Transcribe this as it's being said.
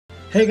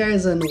Hey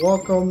guys, and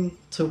welcome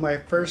to my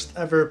first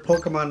ever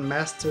Pokemon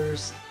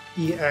Masters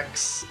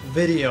EX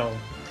video.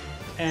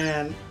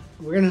 And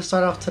we're going to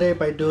start off today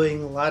by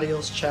doing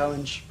Latios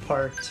Challenge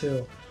Part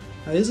 2.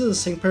 Now these are the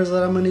sync pairs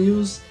that I'm going to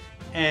use,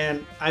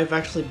 and I've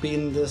actually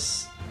beaten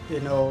this,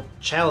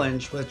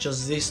 challenge with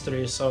just these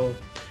three. So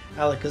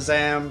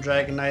Alakazam,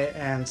 Dragonite,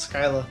 and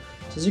Skyla.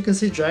 So as you can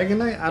see,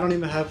 Dragonite, I don't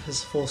even have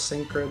his full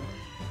sync grid,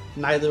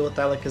 neither with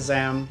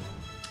Alakazam.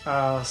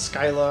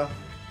 Skyla,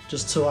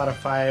 just 2 out of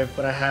 5,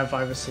 but I have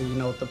obviously,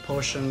 the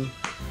potion,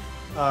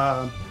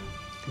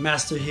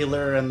 master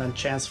healer, and then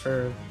chance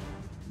for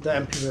the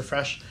MP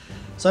refresh.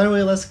 So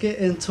anyway, let's get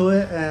into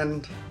it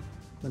and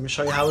let me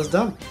show you how it's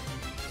done.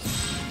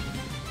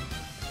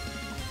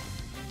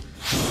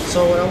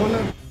 So what I want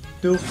to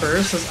do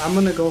first is I'm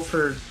going to go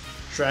for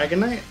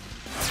Dragonite.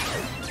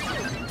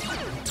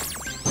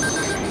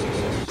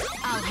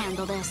 I'll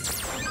handle this.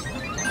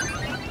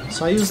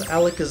 So I use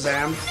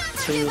Alakazam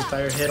to use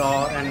Dire Hit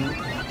All, and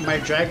my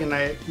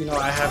Dragonite,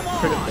 I have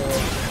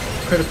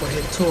critical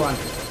hit 2 on it,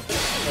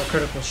 or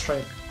critical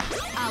strike.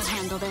 I'll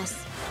handle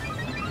this.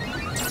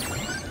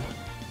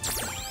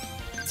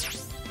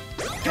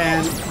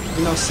 And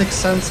 6th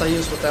Sense I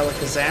use with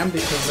Alakazam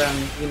because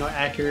then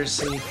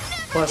accuracy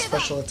plus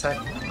special attack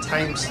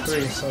times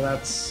 3, so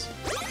that's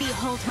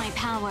Behold my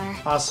power.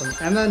 awesome.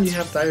 And then you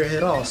have Dire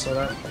Hit All, so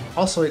that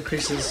also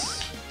increases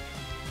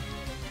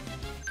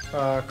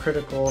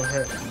critical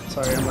hit.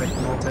 Sorry, I'm like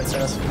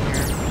multitasking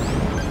here.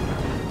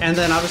 And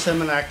then obviously I'm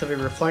going to activate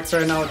Reflect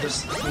right now,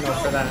 just, for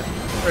that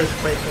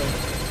Earthquake of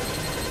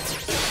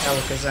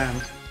Alakazam.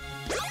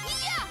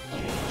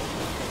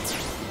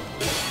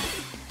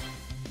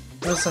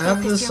 Yes, I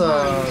have this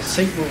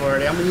sync move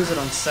already. I'm going to use it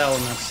on Cell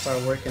and then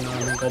start working on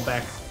it and go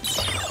back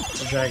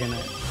to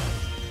Dragonite.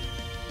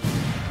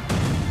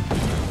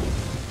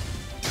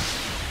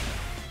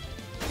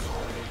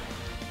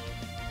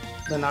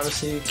 Then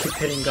obviously you keep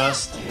hitting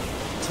Gust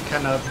to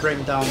kind of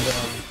bring down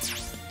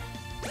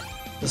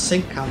the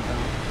sync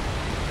countdown.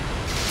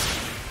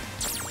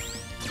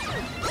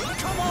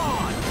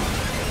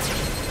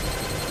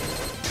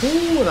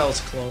 Ooh, that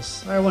was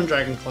close. Alright, one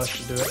Dragon Claw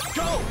should do it.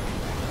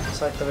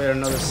 Let's activate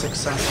another 6th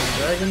Sense on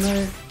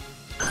Dragonite.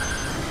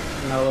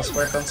 Now let's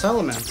work on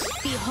Salamence.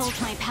 Behold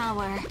my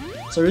power.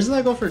 So the reason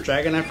I go for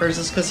Dragonite first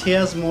is because he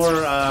has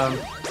more,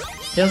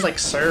 he has like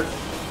Surf.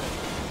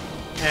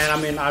 And I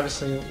mean,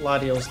 obviously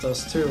Latios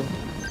does too.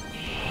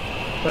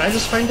 But I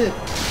just find it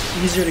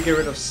easier to get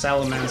rid of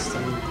Salamence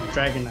than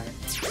Dragonite.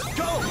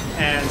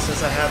 And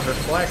since I have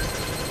Reflect,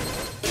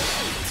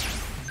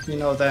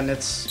 then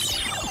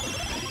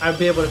I'd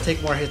be able to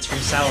take more hits from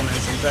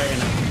Salamence and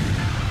Dragonite.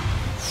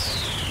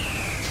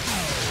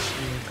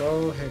 Here we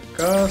go, hit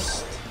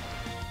Gust.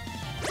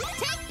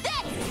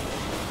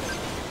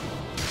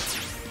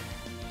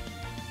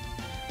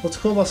 What's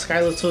cool about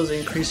Skyla too is they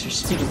increase your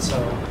speed, so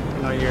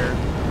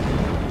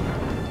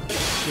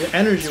your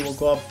energy will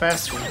go up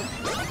faster. And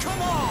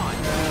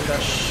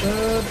that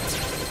should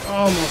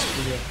almost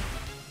be it.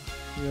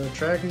 Your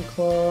Dragon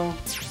Claw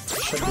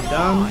should be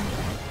done.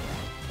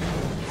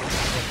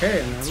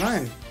 Okay, never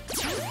mind.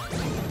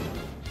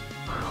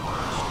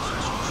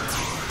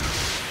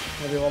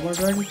 Maybe one more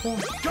Dragon Claw?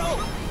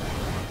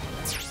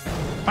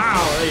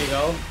 Pow! There you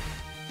go.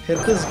 Hit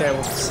this guy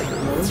with the sync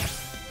move.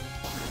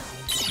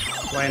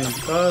 Line up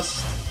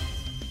Gust.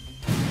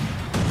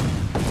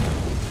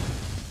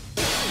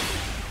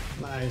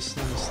 Nice.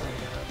 Take this!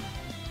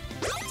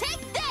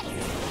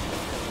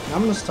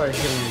 I'm gonna start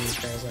healing these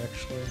guys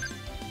actually.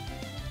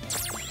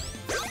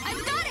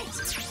 I've got it!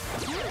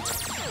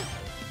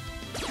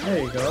 There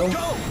you go.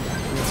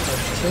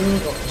 Touch 2,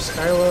 go for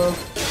Skyla.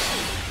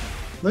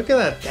 Look at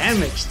that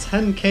damage,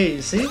 10k,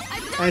 you see?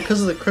 And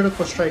because of the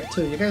critical strike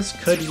too, you guys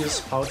could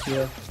use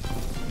Palkia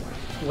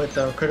with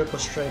the critical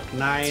strike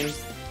 9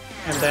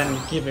 and then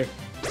give it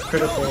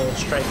critical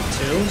strike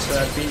 2, so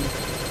that'd be,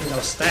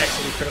 stacks, so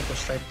it'd be critical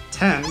strike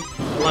 10,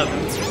 11.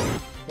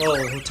 Whoa,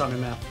 who taught me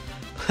math?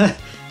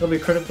 It'll be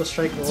critical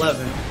strike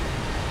 11.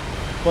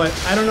 But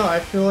I don't know, I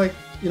feel like,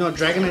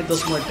 Dragonite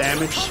does more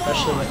damage,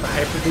 especially with the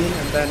Hyper Beam,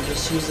 and then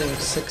just using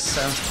 6th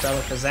Sense with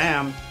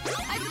Alakazam,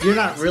 you're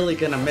not really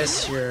gonna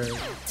miss your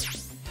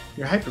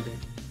Hyper Beam.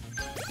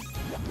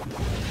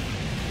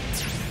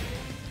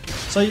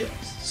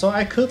 So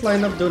I could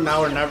line up do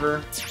Now or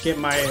Never, get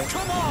my,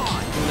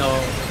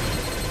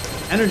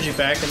 energy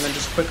back, and then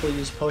just quickly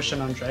use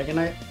Potion on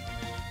Dragonite.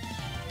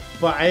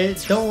 But I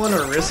don't want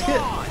to risk it.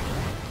 I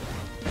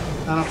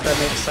don't know if that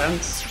makes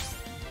sense.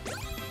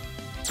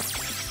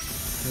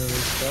 Here we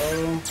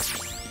go.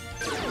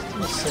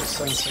 6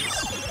 Senses.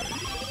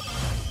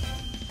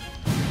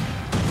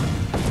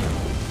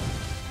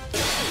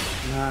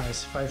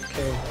 Nice, 5k.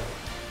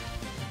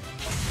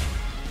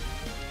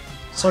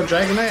 So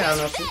Dragonite, I don't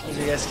know if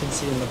you guys can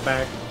see in the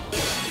back,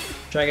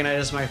 Dragonite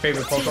is my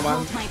favorite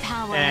Pokemon,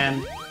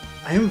 and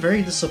I am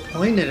very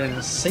disappointed in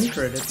his sync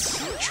grid. It's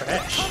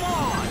trash.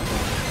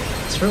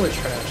 It's really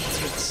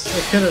trash.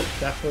 It could have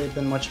definitely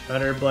been much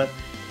better, but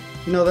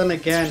then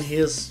again, he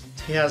has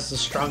the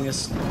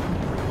strongest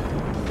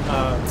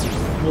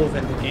move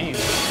in the game.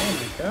 Oh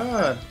my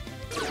god.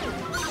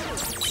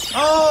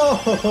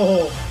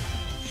 Oh!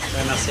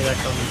 Did not see that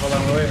coming. Hold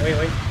on,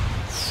 wait.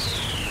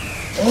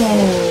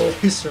 Oh,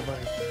 he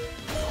survived.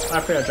 I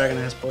forgot Dragon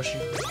has potion.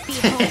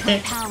 Behold my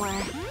power.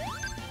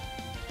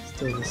 Let's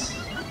do this.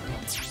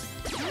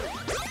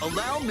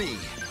 Allow me.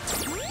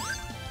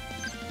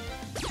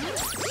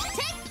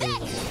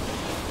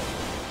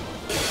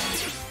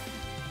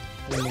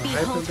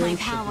 Behold my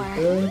power.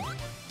 Good.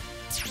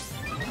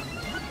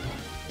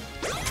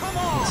 Come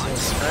on.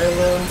 So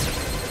Skyla.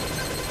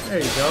 There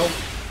you go.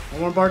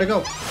 One more bar to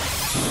go.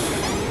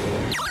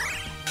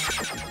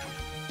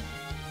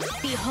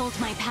 Behold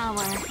my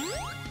power.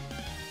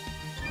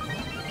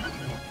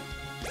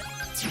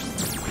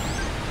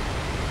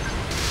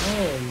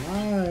 Oh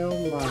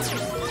my.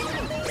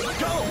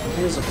 Go.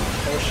 Here's a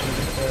potion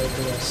before I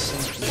do a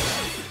sinking.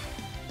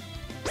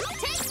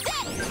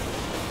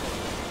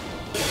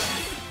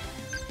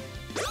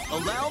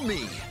 Allow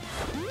me.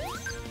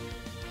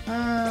 I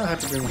have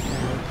to bring my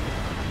camera.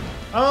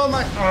 Oh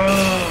my.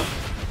 Oh.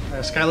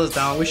 Alright, Skyla's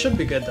down. We should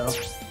be good though.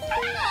 Oh,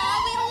 we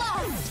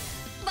lost!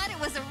 But it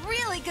was a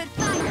really good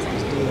fight.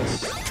 Let's do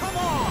this. Come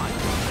on.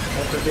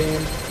 Hyper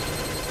beam.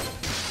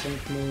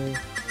 Sync move.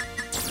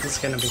 This is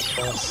gonna be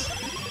close.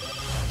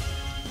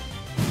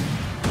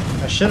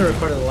 I should have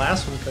recorded the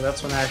last one because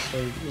that's when I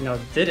actually,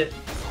 did it.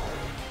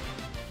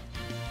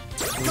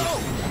 Go.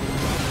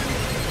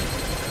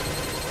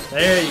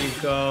 There you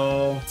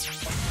go.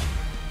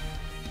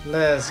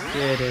 Let's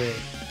get it.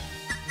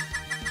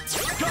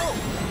 Go.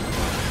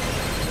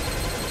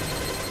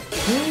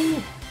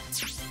 Woo.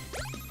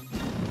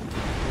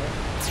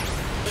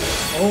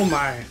 Oh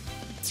my. I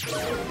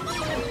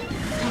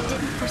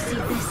didn't foresee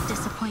this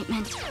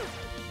disappointment.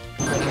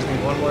 I just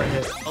need one more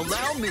hit.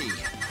 Allow me.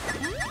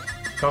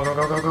 Go.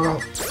 Come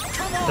on.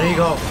 There you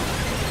go.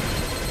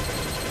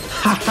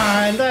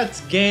 Haha, and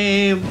that's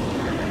game.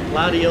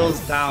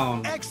 Latios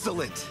down.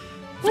 Excellent.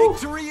 Woo.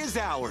 Victory is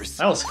ours.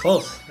 That was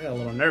close. I got a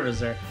little nervous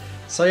there.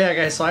 So yeah,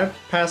 guys, so I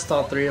passed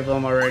all 3 of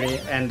them already,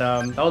 and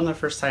that was my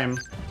first time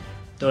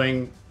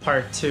doing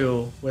part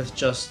 2 with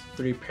just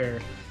 3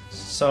 paired.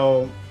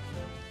 So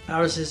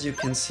obviously, as you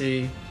can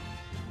see,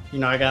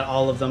 I got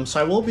all of them.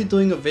 So I will be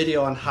doing a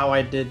video on how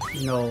I did,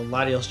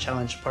 Latios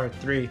Challenge Part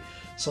 3.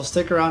 So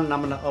stick around and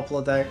I'm gonna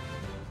upload that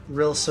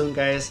real soon,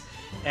 guys.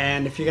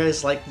 And if you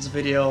guys like this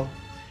video,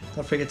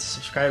 don't forget to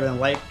subscribe and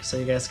like so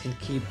you guys can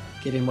keep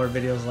getting more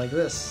videos like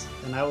this.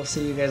 And I will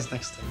see you guys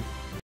next time.